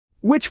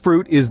Which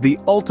fruit is the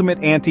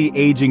ultimate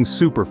anti-aging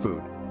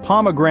superfood,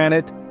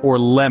 pomegranate or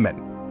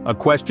lemon? A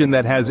question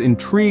that has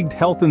intrigued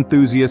health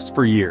enthusiasts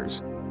for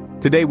years.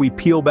 Today we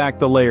peel back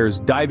the layers,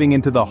 diving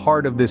into the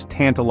heart of this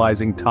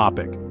tantalizing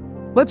topic.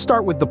 Let's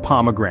start with the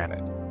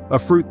pomegranate, a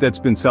fruit that's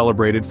been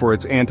celebrated for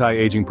its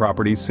anti-aging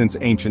properties since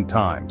ancient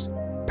times.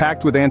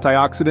 Packed with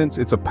antioxidants,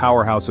 it's a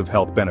powerhouse of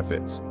health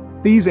benefits.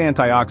 These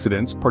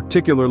antioxidants,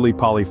 particularly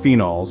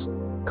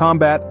polyphenols,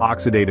 combat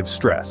oxidative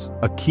stress,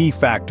 a key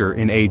factor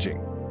in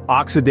aging.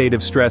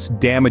 Oxidative stress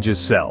damages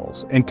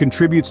cells and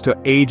contributes to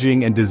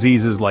aging and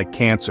diseases like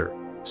cancer.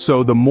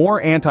 So the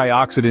more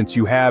antioxidants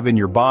you have in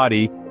your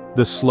body,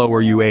 the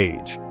slower you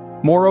age.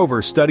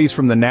 Moreover, studies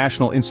from the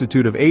National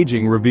Institute of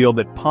Aging reveal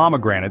that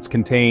pomegranates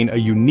contain a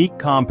unique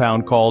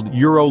compound called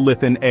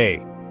urolithin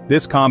A.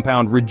 This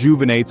compound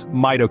rejuvenates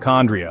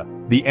mitochondria,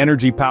 the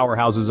energy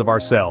powerhouses of our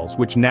cells,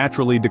 which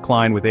naturally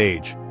decline with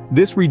age.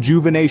 This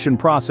rejuvenation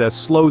process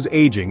slows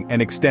aging and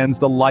extends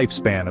the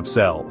lifespan of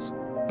cells.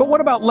 But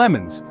what about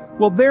lemons?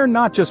 Well, they're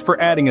not just for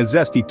adding a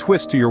zesty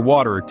twist to your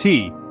water or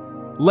tea.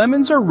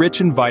 Lemons are rich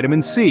in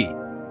vitamin C,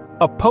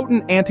 a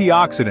potent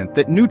antioxidant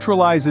that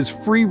neutralizes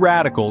free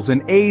radicals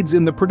and aids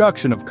in the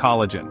production of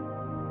collagen.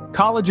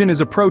 Collagen is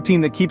a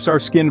protein that keeps our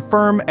skin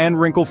firm and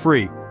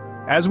wrinkle-free.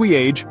 As we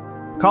age,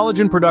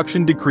 collagen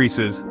production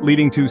decreases,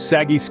 leading to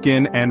saggy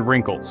skin and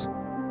wrinkles.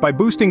 By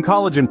boosting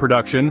collagen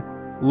production,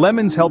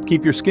 lemons help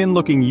keep your skin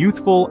looking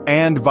youthful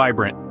and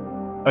vibrant.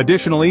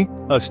 Additionally,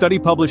 a study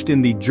published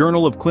in the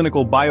Journal of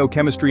Clinical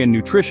Biochemistry and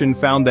Nutrition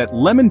found that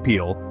lemon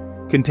peel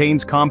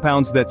contains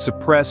compounds that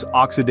suppress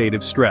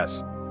oxidative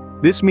stress.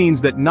 This means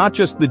that not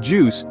just the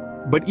juice,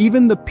 but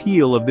even the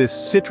peel of this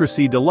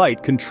citrusy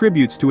delight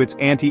contributes to its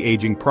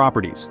anti-aging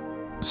properties.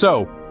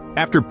 So,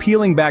 after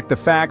peeling back the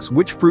facts,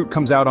 which fruit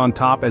comes out on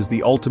top as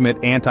the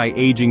ultimate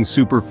anti-aging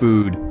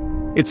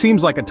superfood? It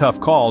seems like a tough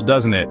call,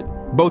 doesn't it?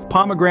 Both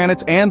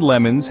pomegranates and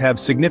lemons have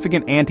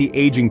significant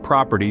anti-aging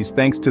properties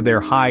thanks to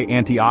their high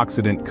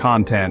antioxidant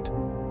content.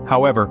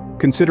 However,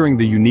 considering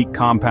the unique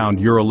compound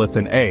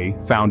urolithin A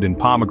found in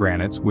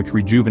pomegranates, which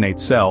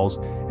rejuvenates cells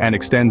and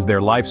extends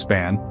their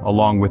lifespan,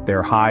 along with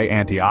their high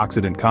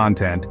antioxidant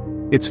content,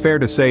 it's fair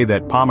to say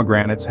that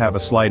pomegranates have a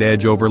slight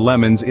edge over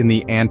lemons in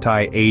the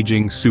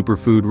anti-aging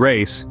superfood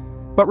race.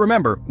 But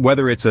remember,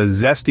 whether it's a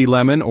zesty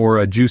lemon or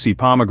a juicy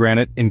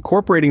pomegranate,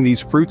 incorporating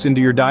these fruits into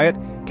your diet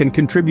can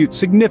contribute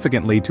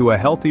significantly to a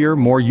healthier,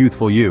 more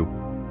youthful you.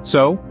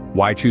 So,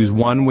 why choose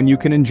one when you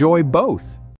can enjoy both?